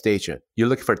define best agent? You're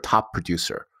looking for a top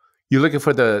producer. You're looking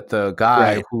for the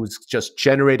guy who's just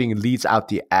generating leads out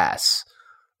the ass,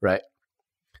 right?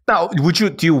 Now,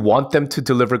 do you want them to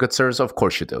deliver good service? Of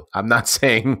course you do. I'm not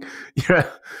saying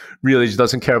Realogy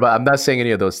doesn't care about. I'm not saying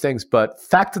any of those things. But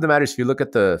fact of the matter is, if you look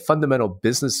at the fundamental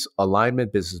business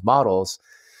alignment, business models,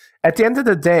 at the end of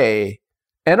the day,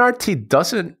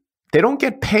 NRT they don't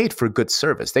get paid for good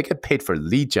service. They get paid for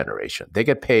lead generation. They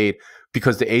get paid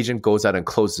because the agent goes out and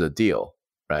closes a deal,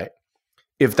 right?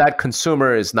 If that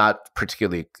consumer is not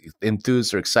particularly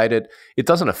enthused or excited, it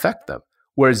doesn't affect them.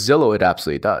 Whereas Zillow, it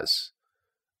absolutely does.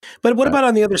 But what about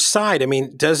on the other side? I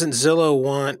mean, doesn't Zillow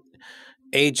want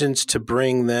agents to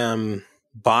bring them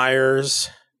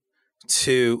buyers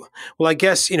to, well, I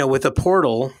guess, with a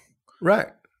portal, right?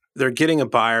 They're getting a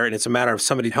buyer and it's a matter of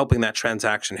somebody helping that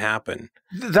transaction happen.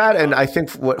 That, and I think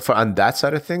on that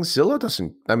side of things, Zillow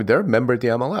they're a member of the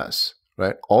MLS.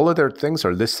 Right, all of their things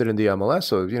are listed in the MLS,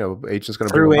 so agents going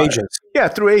to through agents. Yeah,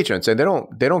 through agents, and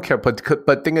they don't care.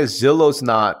 But thing is, Zillow's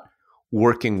not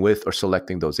working with or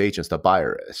selecting those agents. The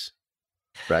buyer is,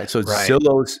 right. So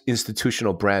Zillow's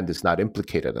institutional brand is not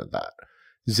implicated in that.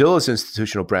 Zillow's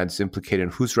institutional brand is implicated in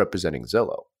who's representing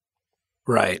Zillow.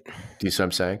 Right. Do you see what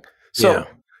I'm saying? So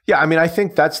yeah, I mean, I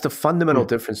think that's the fundamental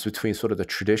difference between sort of the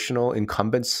traditional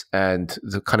incumbents and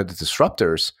the kind of the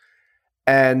disruptors.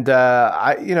 And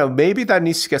maybe that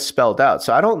needs to get spelled out.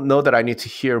 So I don't know that I need to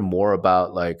hear more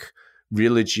about like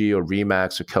Realogy or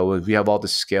Remax or Kelwood. We have all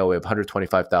this scale. We have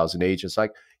 125,000 agents.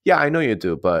 Like, yeah, I know you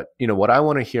do, but what I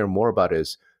want to hear more about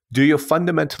is, do you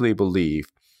fundamentally believe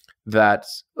that?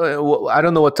 I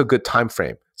don't know what's a good time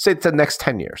frame. Say it's the next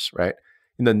 10 years, right?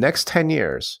 In the next 10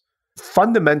 years,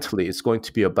 fundamentally, it's going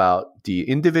to be about the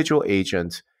individual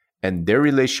agent and their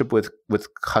relationship with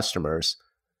customers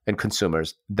and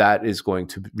consumers that is going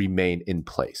to remain in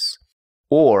place?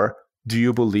 Or do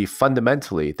you believe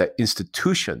fundamentally that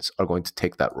institutions are going to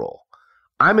take that role?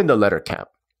 I'm in the latter camp.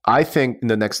 I think in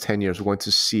the next 10 years, we're going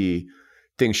to see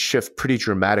things shift pretty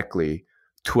dramatically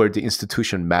to where the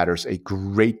institution matters a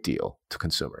great deal to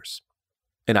consumers.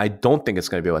 And I don't think it's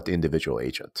going to be about the individual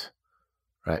agent,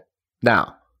 right?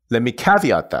 Now, let me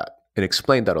caveat that and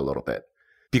explain that a little bit,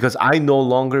 because I no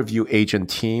longer view agent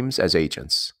teams as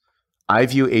agents. I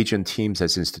view agent teams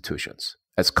as institutions,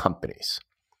 as companies.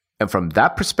 And from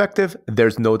that perspective,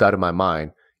 there's no doubt in my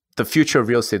mind, the future of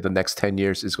real estate the next 10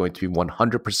 years is going to be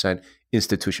 100%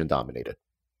 institution dominated.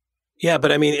 Yeah,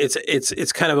 but I mean,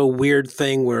 it's kind of a weird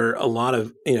thing where a lot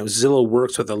of, Zillow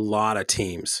works with a lot of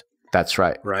teams. That's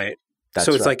right. Right.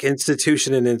 So it's like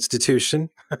institution and institution.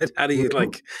 How do you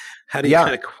kind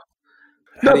of...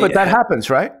 No, but that happens,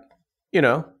 right?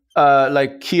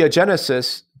 Like Kia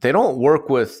Genesis, they don't work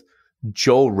with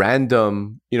Joe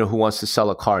Random, who wants to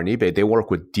sell a car on eBay. They work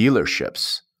with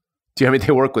dealerships. Do you know what I mean?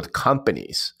 They work with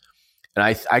companies.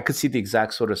 And I could see the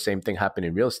exact sort of same thing happen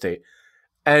in real estate.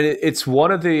 And it's one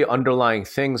of the underlying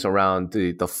things around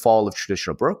the fall of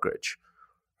traditional brokerage,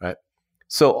 right?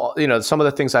 So, some of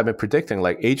the things I've been predicting,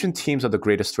 like agent teams are the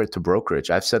greatest threat to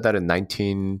brokerage. I've said that in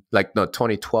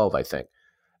 2012, I think.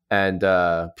 And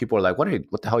people are like, what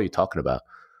the hell are you talking about?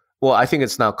 Well, I think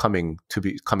it's now coming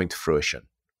to fruition,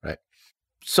 right?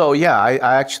 So yeah,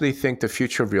 I actually think the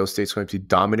future of real estate is going to be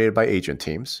dominated by agent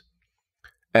teams.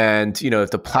 And,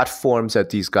 if the platforms that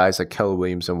these guys like Keller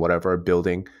Williams and whatever are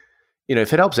building,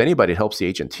 if it helps anybody, it helps the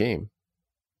agent team,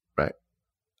 right?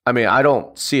 I mean, I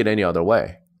don't see it any other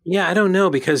way. Yeah, I don't know,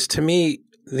 because to me,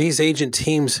 these agent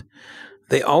teams,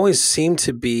 they always seem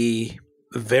to be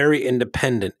very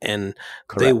independent, and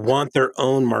they Correct. want their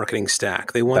own marketing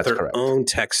stack. They want That's their correct. own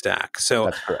tech stack. So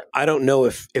That's correct. I don't know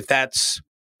if that's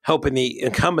helping the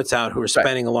incumbents out who are Right.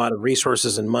 spending a lot of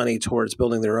resources and money towards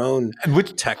building their own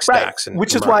tech Right. stacks. And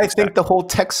Which is why I think the whole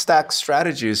tech stack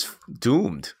strategy is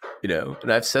doomed,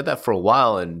 and I've said that for a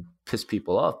while and pissed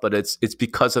people off, but it's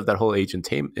because of that whole agent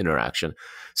team interaction.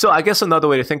 So I guess another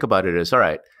way to think about it is, all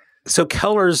right. So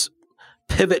Keller's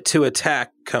pivot to a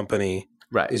tech company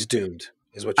Right. is doomed,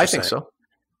 is what you're saying.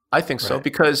 I think so Right.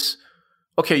 because,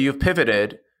 okay, you've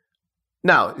pivoted.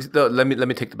 Now, let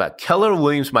me take the back. Keller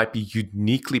Williams might be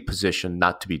uniquely positioned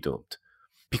not to be doomed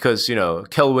because,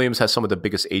 Keller Williams has some of the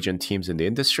biggest agent teams in the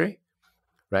industry,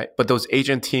 right? But those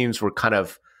agent teams were kind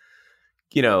of,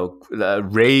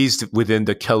 raised within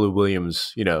the Keller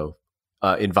Williams,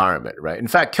 environment, right? In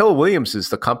fact, Keller Williams is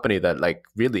the company that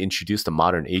really introduced the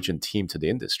modern agent team to the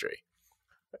industry.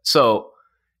 So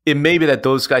it may be that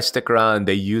those guys stick around,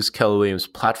 they use Keller Williams'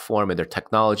 platform and their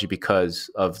technology because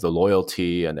of the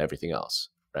loyalty and everything else,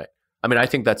 right? I mean, I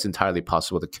think that's entirely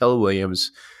possible. The Keller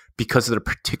Williams, because of their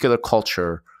particular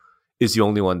culture, is the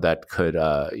only one that could,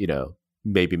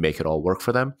 maybe make it all work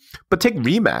for them. But take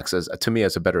Remax to me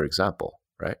as a better example,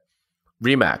 right?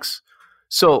 Remax.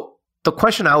 So the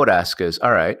question I would ask is,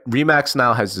 all right, Remax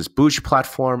now has this Boosh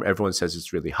platform. Everyone says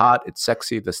it's really hot, it's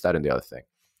sexy, this, that, and the other thing.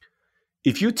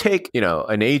 If you take,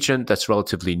 an agent that's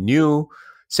relatively new,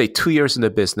 say 2 years in the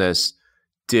business,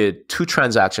 did 2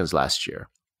 transactions last year,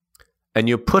 and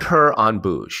you put her on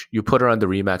Boosh, you put her on the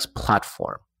Remax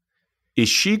platform, is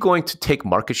she going to take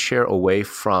market share away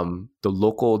from the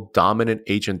local dominant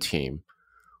agent team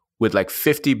with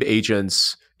 50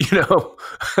 agents,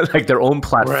 their own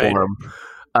platform,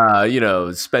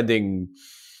 spending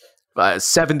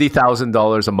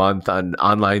 $70,000 a month on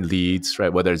online leads,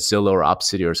 right? Whether it's Zillow or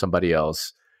Opcity or somebody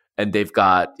else. And they've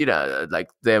got,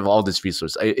 they have all this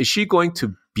resource. Is she going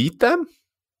to beat them?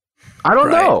 I don't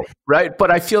know, right?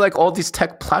 But I feel like all these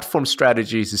tech platform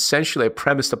strategies essentially are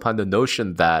premised upon the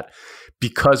notion that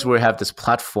because we have this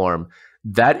platform,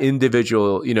 that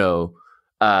individual,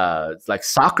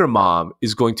 soccer mom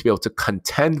is going to be able to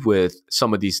contend with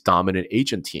some of these dominant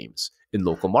agent teams in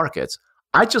local markets.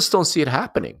 I just don't see it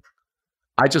happening.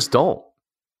 I just don't,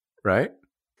 right?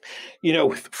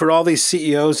 For all these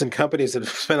CEOs and companies that have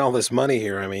spent all this money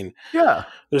here, I mean, yeah,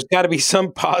 there's got to be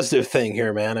some positive thing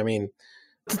here, man. I mean,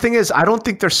 the thing is, I don't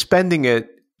think they're spending it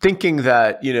thinking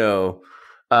that,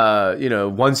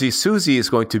 Onesie Susie is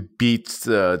going to beat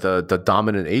the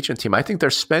dominant agent team. I think they're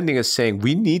spending it saying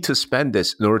we need to spend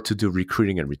this in order to do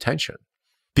recruiting and retention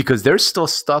because they're still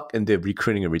stuck in the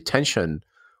recruiting and retention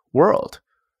world,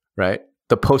 right?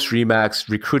 The post-Remax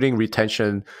recruiting,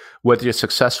 retention, whether you're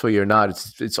successful or not,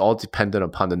 it's all dependent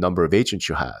upon the number of agents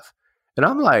you have. And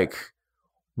I'm like,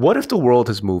 what if the world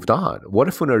has moved on? What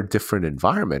if we're in a different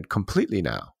environment completely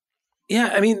now?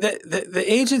 Yeah, I mean, the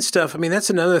agent stuff, I mean, that's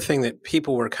another thing that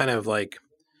people were kind of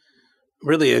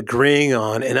really agreeing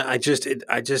on. And I just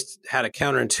had a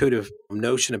counterintuitive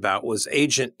notion about was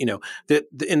agent, that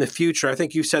in the future, I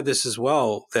think you said this as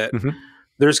well, that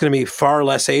there's going to be far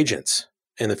less agents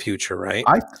in the future, right?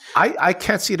 I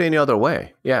can't see it any other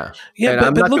way. Yeah. Yeah,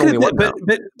 and but look at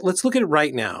but let's look at it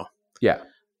right now. Yeah.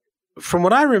 From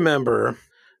what I remember,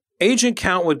 agent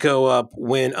count would go up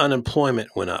when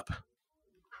unemployment went up.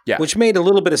 Yeah. Which made a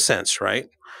little bit of sense, right?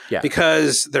 Yeah.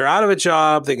 Because they're out of a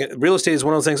job. Real estate is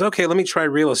one of those things. Okay, let me try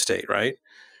real estate, right?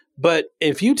 But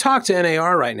if you talk to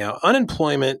NAR right now,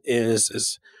 unemployment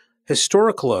is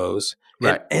historic lows,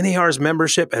 right. And NAR's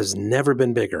membership has never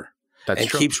been bigger. That's and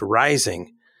true. Keeps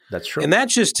rising. That's true. And that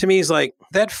just to me is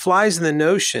that flies in the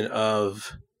notion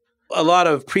of a lot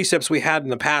of precepts we had in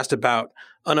the past about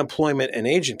unemployment and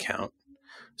agent count.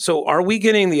 So are we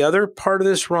getting the other part of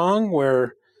this wrong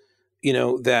where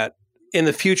that in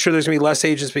the future there's going to be less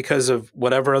agents because of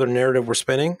whatever other narrative we're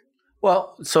spinning?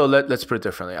 Well, so let's put it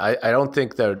differently. I don't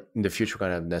think that in the future we're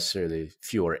going to have necessarily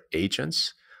fewer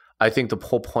agents. I think the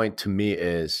whole point to me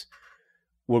is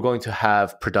we're going to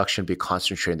have production be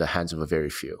concentrated in the hands of a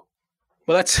very few.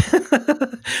 Well, that's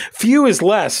few is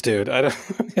less, dude. I don't.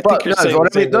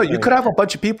 No, you could have a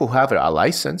bunch of people who have a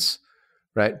license,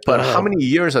 right? But how many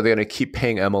years are they going to keep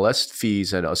paying MLS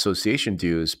fees and association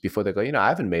dues before they go, I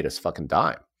haven't made a fucking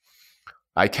dime.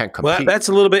 I can't compete. Well, that's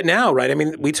a little bit now, right? I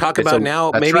mean, we talk about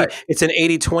now, maybe right. It's an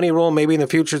 80-20 rule. Maybe in the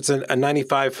future it's a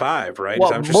 95-5, right?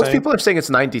 Well, most people are saying it's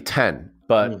 90-10,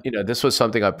 but this was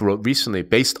something I wrote recently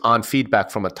based on feedback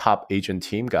from a top agent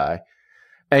team guy.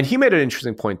 And he made an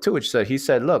interesting point too, which he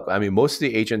said, look, I mean, most of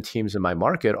the agent teams in my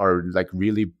market are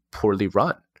really poorly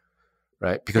run,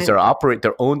 right? Because they're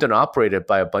owned and operated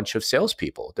by a bunch of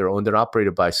salespeople. They're owned and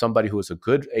operated by somebody who was a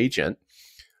good agent,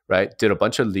 right? Did a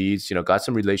bunch of leads, got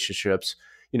some relationships,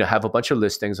 have a bunch of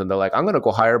listings, and they're like, I'm going to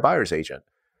go hire a buyer's agent.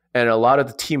 And a lot of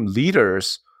the team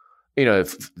leaders,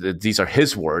 if these are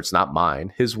his words, not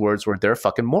mine, his words were they're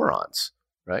fucking morons,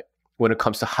 right? When it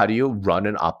comes to how do you run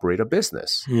and operate a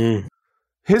business.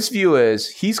 His view is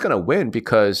he's going to win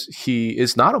because he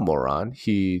is not a moron.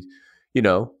 He,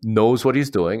 knows what he's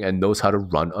doing and knows how to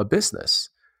run a business.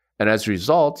 And as a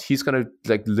result, he's going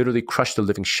to literally crush the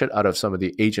living shit out of some of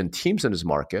the agent teams in his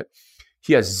market.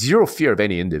 He has zero fear of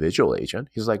any individual agent.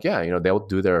 He's like, yeah, they'll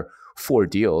do their 4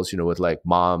 deals, with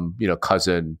mom,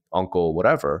 cousin, uncle,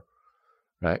 whatever,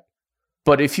 right?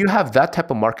 But if you have that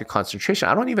type of market concentration,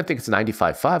 I don't even think it's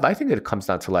 95-5. I think that it comes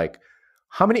down to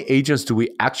how many agents do we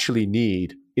actually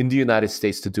need in the United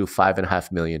States to do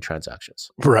 5.5 million transactions?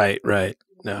 Right.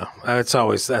 No, that's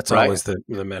always the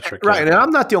metric. Right. And I'm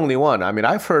not the only one. I mean,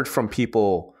 I've heard from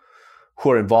people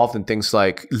who are involved in things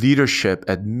like leadership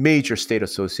at major state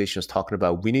associations talking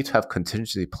about we need to have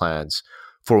contingency plans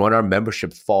for when our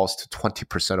membership falls to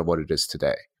 20% of what it is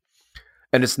today.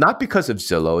 And it's not because of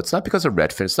Zillow. It's not because of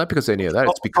Redfin. It's not because of any of that.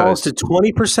 It's because to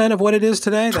 20% of what it is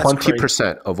today? That's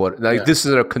 20% of what, this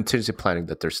is a contingency planning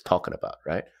that they're talking about,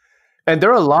 right? And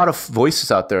there are a lot of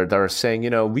voices out there that are saying,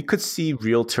 we could see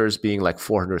realtors being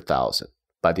 400,000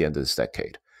 by the end of this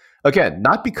decade. Again,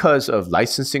 not because of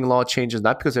licensing law changes,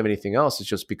 not because of anything else. It's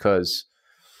just because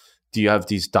you have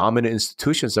these dominant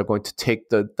institutions that are going to take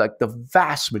the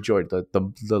vast majority,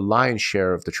 the lion's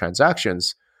share of the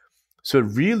transactions. So it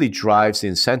really drives the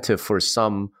incentive for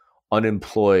some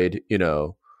unemployed,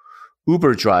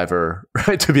 Uber driver,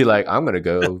 right, to be like, I'm going to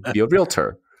go be a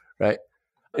realtor, right?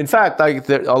 In fact,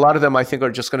 a lot of them, I think, are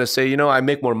just going to say, I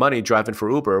make more money driving for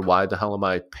Uber. Why the hell am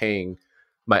I paying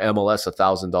my MLS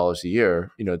 $1,000 a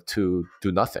year, to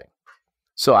do nothing?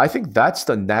 So I think that's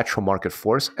the natural market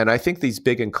force. And I think these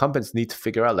big incumbents need to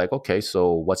figure out okay,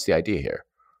 so what's the idea here,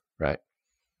 right?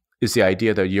 Is the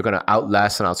idea that you're going to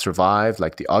outlast and outsurvive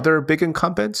the other big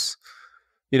incumbents,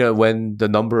 when the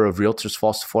number of realtors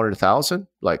falls to 400,000?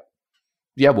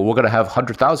 Yeah, well, we're going to have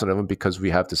 100,000 of them because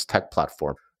we have this tech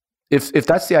platform. If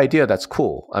that's the idea, that's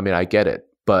cool. I mean, I get it.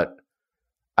 But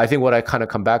I think what I kind of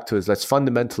come back to is let's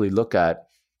fundamentally look at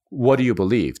what do you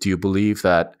believe? Do you believe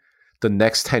that the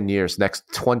next 10 years, next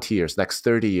 20 years, next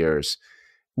 30 years,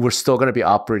 we're still going to be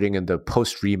operating in the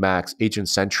post-Remax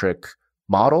agent-centric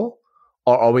model?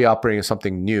 Or are we operating in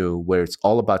something new where it's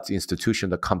all about the institution,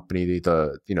 the company,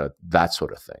 that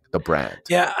sort of thing, the brand?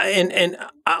 Yeah, and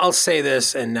I'll say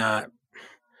this and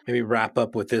maybe wrap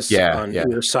up with this on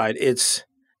your side.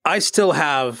 I still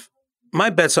have my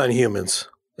bet's on humans.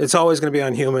 It's always going to be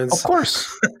on humans. Of course.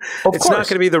 It's not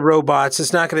going to be the robots.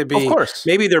 It's not going to be, of course.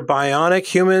 Maybe they're bionic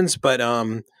humans, but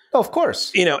of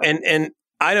course. And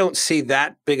I don't see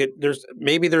that big.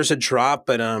 There's a drop,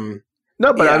 but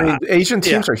no, but I mean, Asian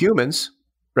teams are humans,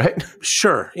 right?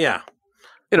 Sure, yeah,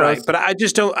 right. But I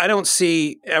don't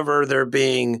see ever there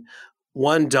being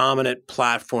one dominant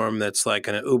platform that's going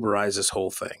to Uberize this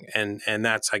whole thing, and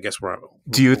that's, I guess, where.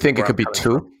 Do you think it could be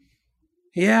 2?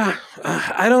 Yeah,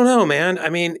 I don't know, man. I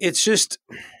mean, it's just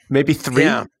maybe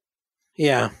 3.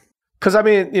 Yeah. Because I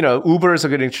mean, Uber is a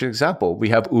good interesting example. We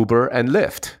have Uber and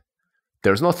Lyft.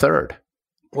 There's no third.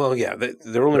 Well, yeah.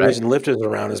 The only reason Lyft is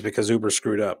around is because Uber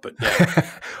screwed up. But yeah.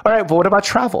 All right, but what about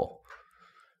travel?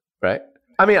 Right.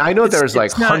 I mean, I know there's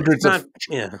hundreds of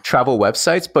travel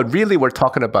websites, but really, we're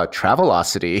talking about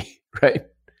Travelocity, right?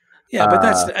 Yeah, but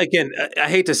that's, again, I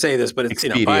hate to say this, but it's,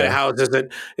 buying a house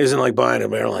isn't like buying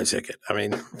an airline ticket. I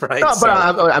mean, right? No, but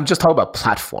I'm just talking about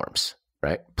platforms,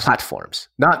 right? Platforms.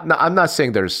 I'm not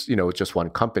saying there's, just one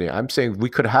company. I'm saying we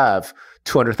could have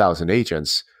 200,000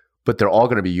 agents, but they're all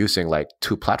going to be using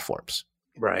 2 platforms.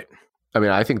 Right. I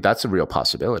mean, I think that's a real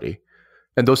possibility.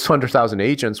 And those 200,000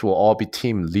 agents will all be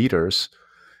team leaders,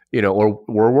 or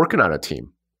we're working on a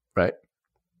team, right?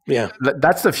 Yeah.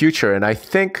 That's the future. And I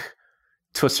think,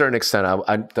 to a certain extent,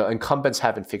 the incumbents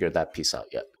haven't figured that piece out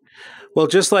yet. Well,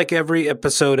 just like every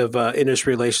episode of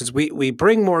Industry Relations, we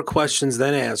bring more questions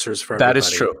than answers for everybody. That is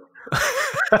true.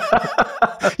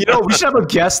 We should have a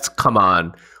guest come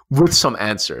on with some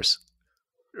answers,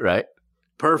 right?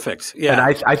 Perfect. Yeah.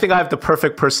 And I think I have the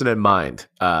perfect person in mind.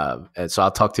 And so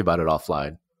I'll talk to you about it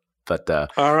offline. But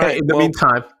all right. Hey, in the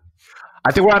meantime,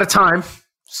 I think we're out of time.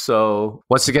 So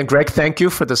once again, Greg, thank you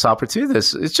for this opportunity.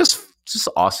 It's just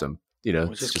awesome.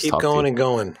 We'll just keep going and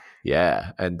going.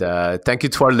 Yeah. And thank you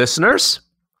to our listeners.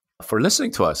 for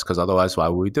listening to us, because otherwise, why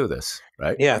would we do this,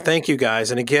 right? Yeah, thank you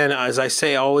guys. And again, as I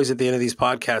say always at the end of these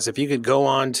podcasts, if you could go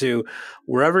on to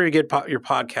wherever you get your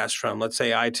podcast from, let's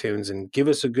say iTunes, and give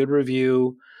us a good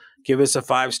review, give us a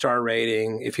 5-star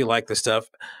rating if you like the stuff.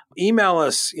 Email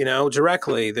us,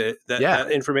 directly. That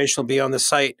information will be on the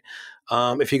site.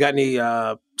 If you got any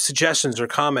suggestions or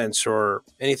comments or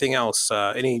anything else,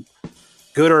 any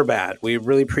good or bad, we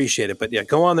really appreciate it. But yeah,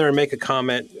 go on there and make a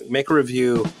comment, make a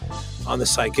review on the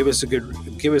site. Give us a good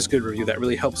review. That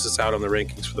really helps us out on the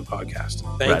rankings for the podcast.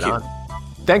 Thank you.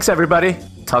 Thanks, everybody.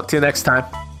 Talk to you next time.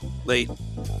 Late. All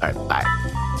right.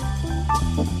 Bye.